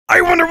I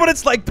wonder what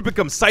it's like to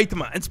become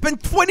Saitama and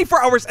spend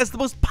 24 hours as the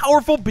most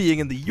powerful being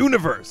in the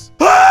universe.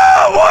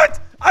 Ah, what?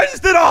 I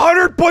just did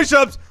 100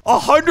 push-ups,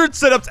 100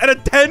 sit-ups, and a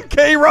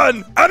 10K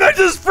run. And I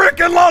just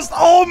freaking lost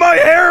all my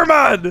hair,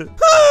 man.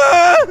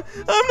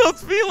 I'm not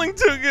feeling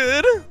too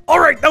good. All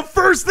right, now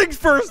first things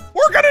first,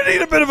 we're gonna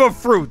need a bit of a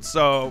fruit.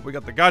 So we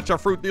got the gacha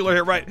fruit dealer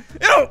here, right?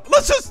 You know,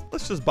 let's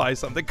just buy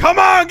something. Come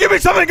on, give me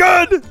something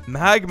good.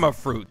 Magma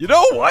fruit. You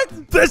know what?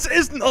 This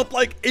is not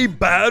like a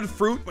bad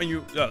fruit when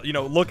you, you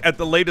know, look at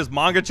the latest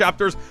manga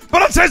chapters.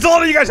 But it says a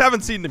lot of you guys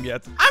haven't seen them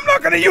yet. I'm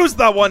not gonna use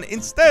that one.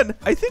 Instead,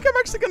 I think I'm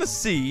actually gonna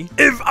see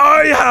if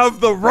I have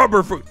the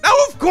rubber fruit. Now,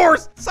 of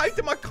course,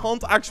 Saitama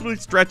can't actually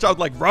stretch out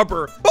like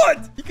rubber,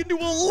 but he can do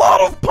a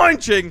lot of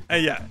punching.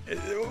 And yeah,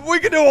 we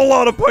can do a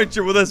lot of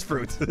punching with this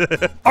fruit.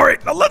 All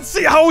right, now let's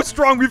see how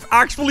strong we've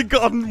actually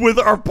gotten with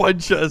our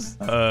punches.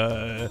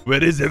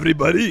 Where is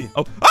everybody?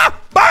 Oh,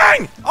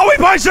 bang! Oh, we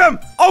punched him!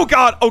 Oh,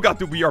 God,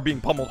 dude, we are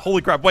being pummeled.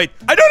 Holy crap, wait.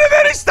 I don't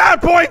have any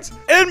stat points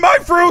in my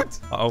fruit.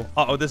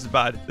 Uh-oh, this is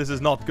bad. This is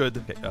not good.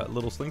 Okay,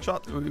 little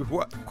slingshot.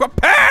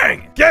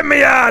 Bang! Get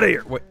me out of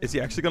here. Wait, is he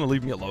actually gonna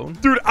leave me alone?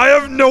 Dude, I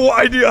have no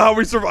idea how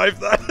we survived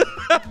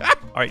that.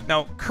 All right,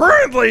 now,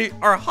 currently,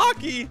 our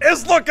hockey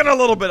is looking a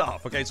little bit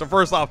off. Okay, so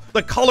first off,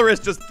 the color is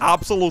just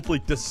absolutely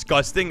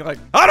disgusting. Like,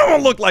 I don't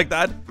want to look like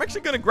that. I'm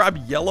actually going to grab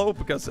yellow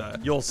because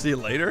you'll see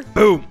later.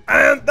 Boom.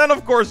 And then,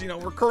 of course, you know,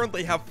 we're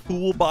currently have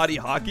full body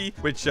hockey,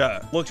 which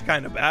looks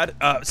kind of bad.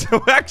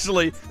 So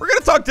actually, we're going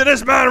to talk to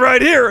this man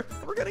right here.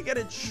 We're going to get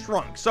it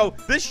shrunk. So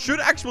this should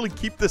actually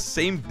keep the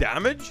same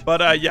damage.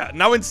 But yeah,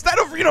 now instead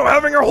of, you know,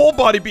 having our whole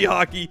body be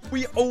hockey,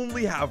 we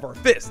only have our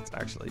fists.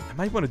 Actually, I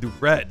might want to do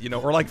red, you know,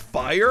 or like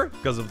fire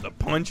because of the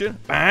punching.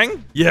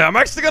 Bang. Yeah, I'm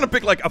actually going to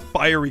pick like a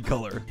fiery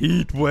color.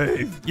 Heat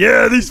wave.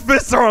 Yeah, these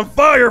fists are on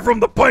fire from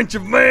the punch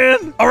of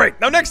man. All right,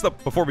 now next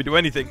up, before we do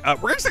anything,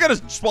 we're actually going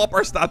to swap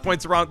our stat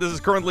points around. This is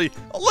currently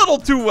a little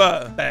too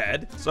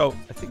bad. So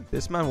I think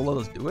this man will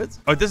let us do it.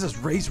 Oh, this is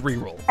raise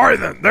reroll. All right,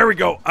 then. There we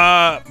go.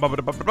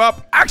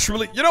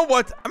 Actually, you know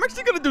what? I'm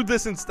actually going to do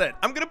this instead.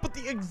 I'm going to put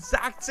the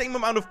exact same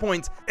amount of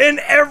points in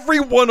every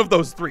one of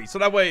those three. So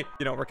that way,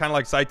 you know, we're kind of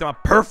like Saitama,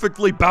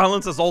 perfectly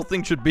balanced as all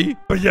things should be.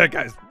 But yeah,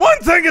 guys, one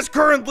thing is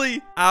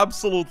currently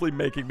absolutely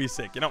making me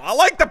sick. You know, I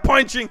like the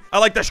punching. I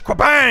like the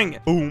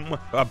shquabang. Boom.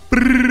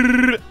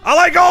 I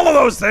like all of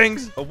those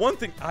things. The one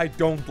thing I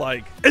don't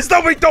like is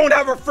that we don't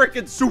have a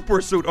freaking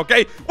super suit,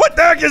 okay? What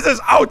the heck is this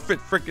outfit?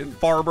 Freaking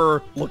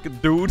farmer looking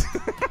dude.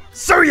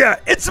 So yeah,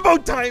 it's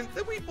about time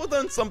that we put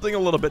on something a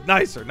little bit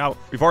nicer. Now,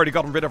 we've already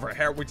gotten rid of our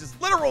hair, which is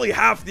literally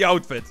half the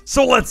outfit.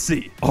 So let's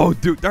see. Oh,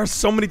 dude, there's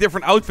so many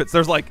different outfits.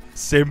 There's like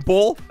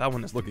simple. That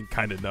one is looking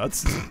kind of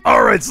nuts.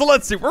 All right, so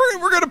let's see. We're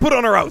going to put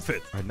on our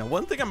outfit. All right, now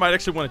one thing I might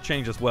actually want to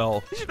change as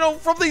well is, you know,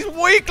 from these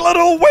weak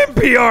little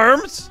wimpy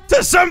arms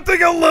to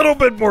something a little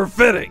bit more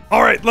fitting.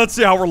 All right, let's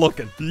see how we're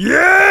looking.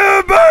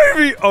 Yeah,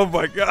 baby. Oh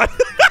my God.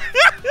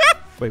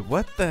 Wait,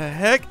 what the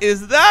heck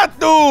is that,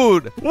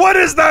 dude? What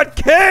is that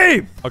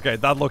cape? Okay,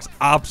 that looks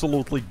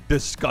absolutely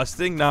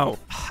disgusting. Now,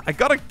 I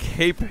got a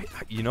cape.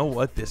 You know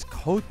what? This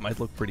coat might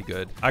look pretty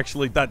good.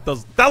 Actually, that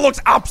looks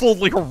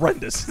absolutely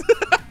horrendous.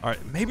 All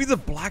right, maybe the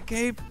black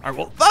cape. All right,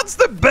 well, that's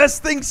the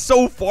best thing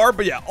so far.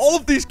 But yeah, all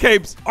of these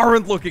capes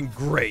aren't looking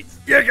great.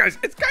 Yeah, guys,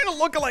 it's kind of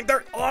looking like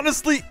there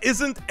honestly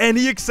isn't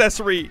any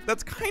accessory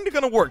that's kind of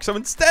going to work. So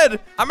instead,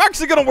 I'm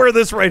actually going to wear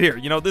this right here.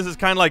 You know, this is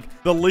kind of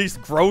like the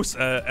least gross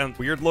and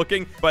weird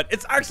looking, but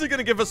it's actually going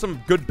to give us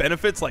some good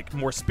benefits like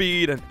more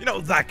speed and, you know,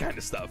 that kind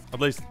of stuff.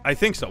 At least I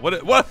think so.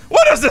 What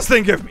does this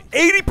thing give me?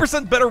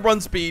 80% better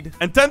run speed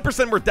and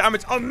 10% more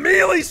damage on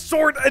melee,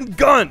 sword, and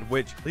gun,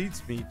 which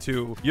leads me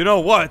to, you know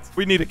what?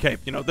 We need a cape.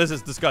 You know, this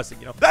is disgusting.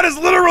 You know, that is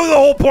literally the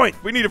whole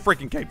point. We need a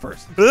freaking cape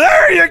first.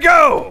 There you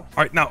go.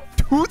 All right, now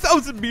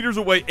 2,000 meters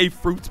away, a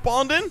fruit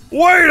spawned in?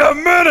 Wait a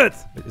minute.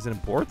 Wait, is it in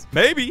port?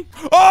 Maybe.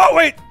 Oh,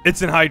 wait.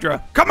 It's in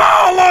Hydra. Come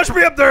on, launch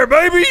me up there,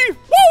 baby.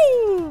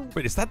 Woo!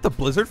 Wait, is that the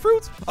blizzard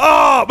fruit?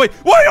 Oh, wait.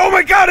 Oh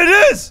my God, it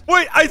is.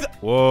 Wait,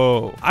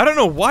 whoa. I don't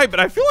know why, but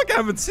I feel like I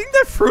haven't seen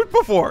that fruit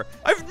before.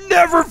 I've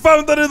never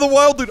found that in the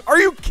wild, dude. Are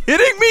you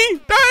kidding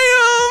me?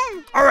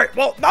 Damn. All right,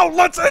 well, now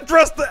let's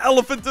address the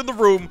elephant in the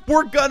room.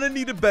 We're gonna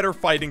need a better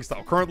fighting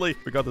style. Currently,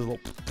 we got this little...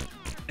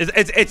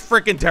 It's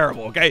freaking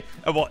terrible, okay?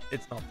 Well,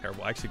 it's not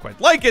terrible. I actually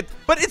quite like it,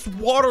 but it's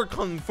water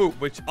kung fu,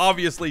 which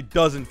obviously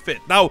doesn't fit.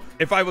 Now,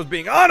 if I was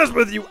being honest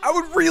with you, I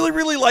would really,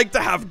 really like to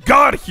have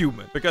God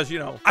human because, you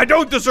know, I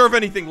don't deserve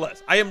anything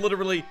less. I am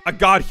literally a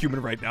God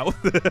human right now.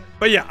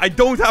 But yeah, I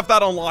don't have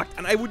that unlocked,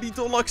 and I would need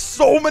to unlock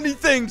so many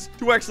things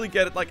to actually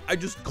get it. Like, I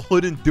just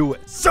couldn't do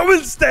it. So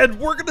instead,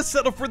 we're gonna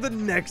settle for the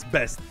next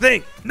best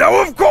thing. Now,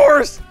 of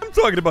course, I'm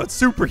talking about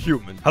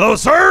superhuman. Hello,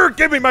 sir.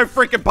 Give me my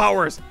freaking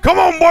powers. Come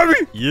on,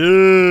 baby.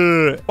 Yeah.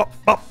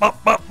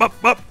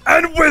 And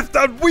And with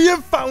that, we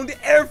have found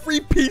every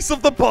piece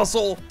of the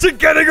puzzle to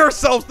getting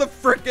ourselves the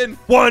frickin'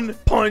 one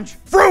punch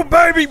fruit,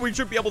 baby. We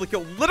should be able to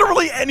kill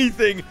literally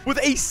anything with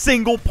a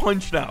single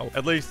punch now.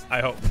 At least,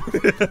 I hope.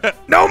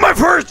 Now, my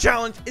first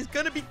challenge is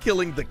going to be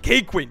killing the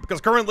Cake Queen,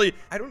 because currently,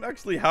 I don't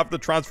actually have the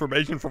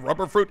transformation from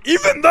Rubber Fruit,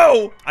 even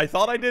though I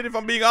thought I did, if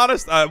I'm being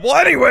honest. Well,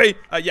 anyway,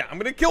 yeah, I'm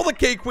going to kill the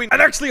Cake Queen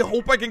and actually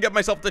hope I can get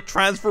myself the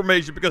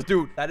transformation, because,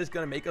 dude, that is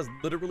going to make us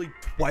literally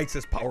twice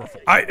as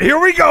powerful. All right, here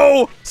we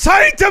go.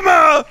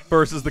 SAITAMA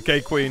versus the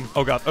Cake Queen.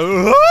 Oh, God.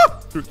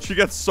 Dude, she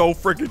gets so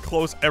freaking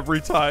close every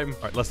time.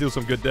 All right, let's deal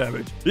some good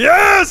damage.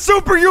 Yeah,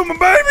 superhuman,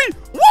 baby.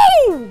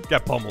 Woo!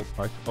 Get pummeled.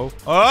 All right.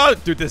 Oh,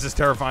 dude, this is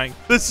terrifying.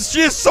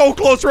 She is so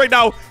close right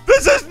now.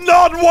 This is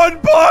not one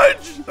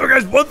punch. Oh,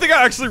 guys, one thing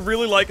I actually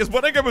really like is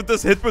when I get with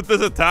this hit with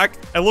this attack,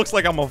 it looks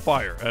like I'm on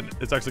fire, and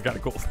it's actually kind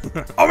of cool.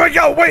 Oh my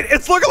God, wait,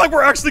 it's looking like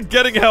we're actually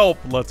getting help.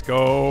 Let's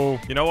go.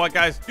 You know what,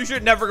 guys? You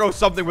should never go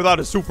something without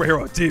a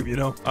superhero team, you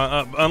know?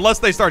 Unless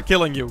they start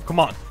killing you. Come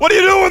on. What are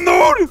you doing,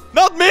 dude?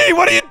 Not me.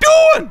 What are you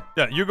doing?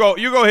 Yeah, you go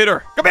hit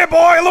her. Come here,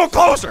 boy, a little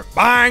closer.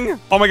 Bang.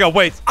 Oh my God,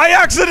 wait. I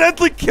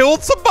accidentally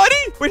killed somebody?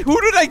 Wait, who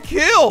did I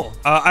kill?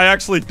 I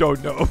actually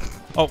don't know.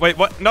 Oh, wait,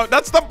 what? No,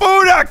 that's the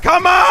Buddha.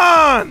 Come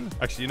on.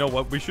 Actually, you know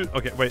what? We should.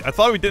 Okay, wait. I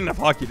thought we didn't have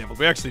hockey enabled.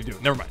 We actually do.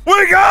 Never mind.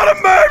 We got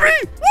him,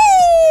 baby.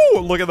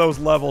 Woo! Look at those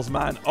levels,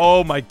 man.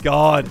 Oh, my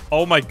God.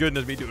 Oh, my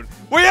goodness me, dude.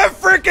 We have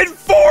freaking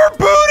 4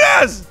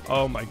 Buddhas.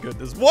 Oh, my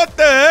goodness. What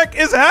the heck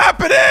is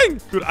happening?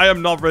 Dude, I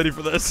am not ready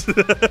for this.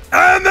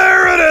 And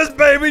there it is,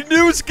 baby.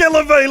 New skill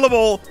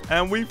available.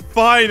 And we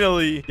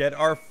finally get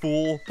our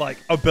full, like,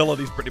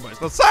 abilities pretty much.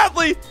 Now,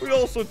 sadly, we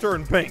also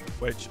turn pink,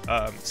 which,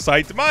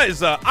 SAITAMA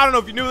is, I don't know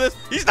if you knew this.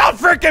 He's not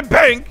freaking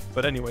pink.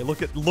 But anyway,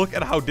 look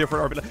at how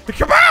different our abilities.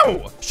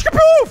 Kabow!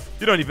 Shkapoof!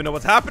 You don't even know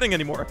what's happening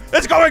anymore.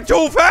 It's going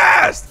too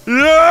fast.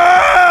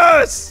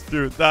 Yes!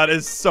 Dude, that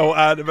is so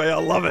anime. I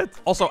love it.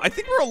 Also, I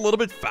think we're a little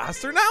bit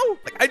faster now.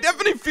 Like, I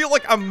definitely feel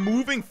like I'm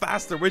moving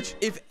faster, which,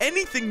 if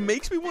anything,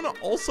 makes me want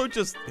to also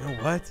just, you know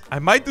what? I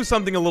might do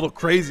something a little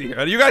crazy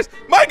here. You guys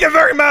might get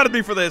very mad at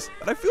me for this,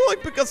 but I feel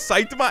like because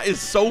SAITAMA is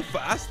so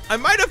fast, I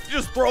might have to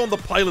just throw on the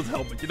pilot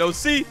helmet, you know?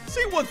 See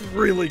what's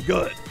really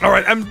good. All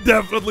right, I'm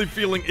definitely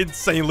feeling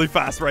insanely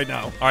fast right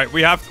now. All right,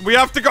 we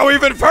have to go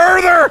even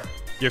further.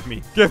 Give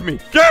me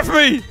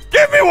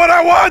what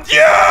I want.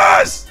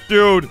 Yes!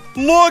 Dude,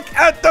 look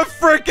at the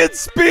freaking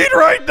speed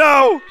right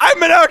now.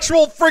 I'm an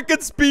actual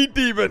freaking speed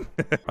demon.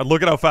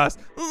 Look at how fast.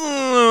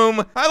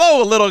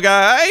 Hello, little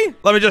guy.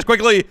 Let me just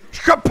quickly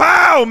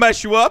kapow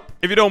mess you up.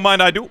 If you don't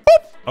mind, I do.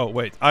 Boop. Oh,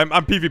 wait. I'm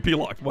PvP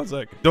locked. 1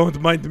 sec.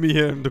 Don't mind me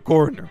here in the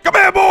corner. Come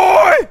here,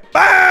 boy.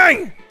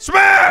 Bang.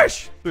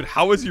 Smash. Dude,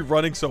 how is he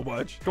running so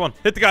much? Come on,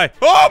 hit the guy.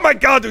 Oh my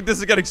God, dude, this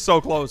is getting so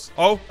close.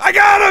 Oh, I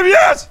got him.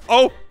 Yes.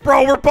 Oh,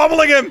 bro, we're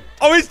pummeling him.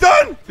 Oh, he's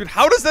done. Dude,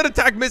 how does that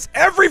attack miss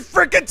every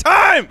freaking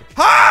time?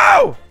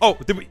 How? Oh,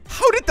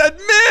 how did that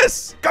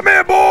miss? Come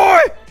here, boy.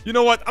 You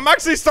know what? I'm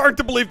actually starting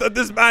to believe that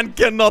this man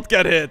cannot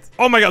get hit.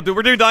 Oh my God, dude,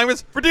 we're doing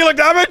damage. We're dealing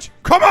damage.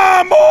 Come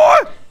on, boy.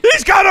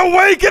 He's got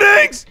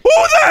awakenings. Who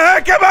the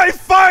heck am I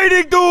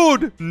fighting,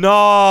 dude?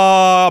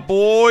 Nah,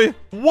 boy.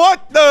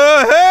 What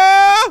the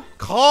hell?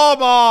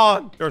 Come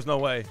on. There's no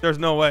way. There's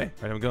no way. All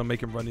right, I'm going to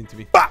make him run into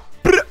me.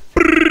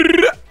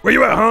 Where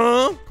you at,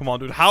 huh? Come on,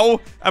 dude. How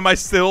am I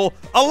still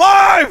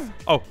alive?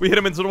 Oh, we hit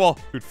him into the wall.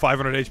 Dude,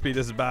 500 HP.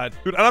 This is bad.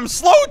 Dude, and I'm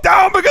slowed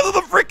down because of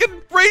the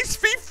freaking race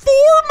V4,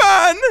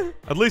 man.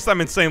 At least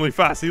I'm insanely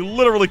fast. He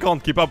literally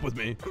can't keep up with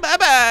me.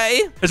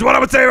 Bye-bye. Is what I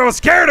would say if I was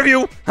scared of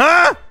you,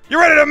 huh? You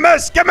ready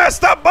to get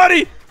messed up,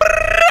 buddy?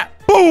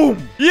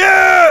 Boom.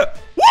 Yeah.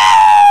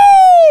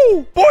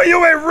 Woo! Boy,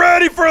 you ain't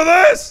ready for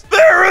this.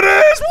 There it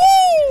is. Woo!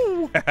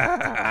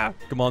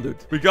 Come on, dude.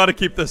 We got to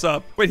keep this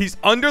up. Wait, he's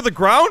under the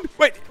ground?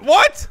 Wait,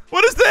 what?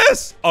 What is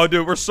this? Oh,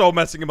 dude, we're so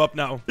messing him up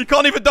now. He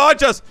can't even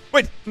dodge us.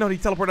 Wait, no, he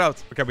teleported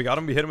out. Okay, we got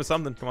him. We hit him with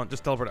something. Come on,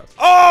 just teleport out.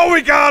 Oh,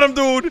 we got him,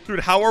 dude. Dude,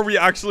 how are we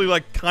actually,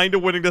 like, kind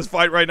of winning this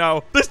fight right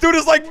now? This dude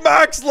is, like,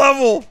 max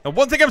level. And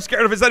one thing I'm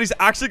scared of is that he's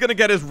actually going to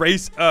get his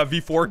race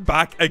V4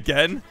 back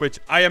again, which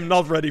I am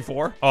not ready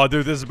for. Oh,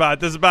 dude, this is bad.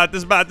 This is bad. This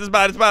is bad. This is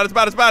bad. It's bad. It's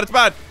bad. It's bad. It's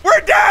bad.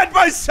 We're dead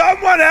by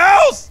someone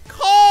else.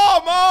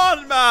 Come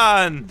on,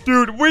 man.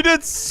 Dude, we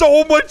did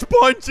so much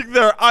punching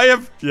there. I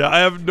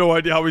have no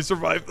idea how we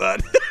survived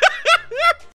that.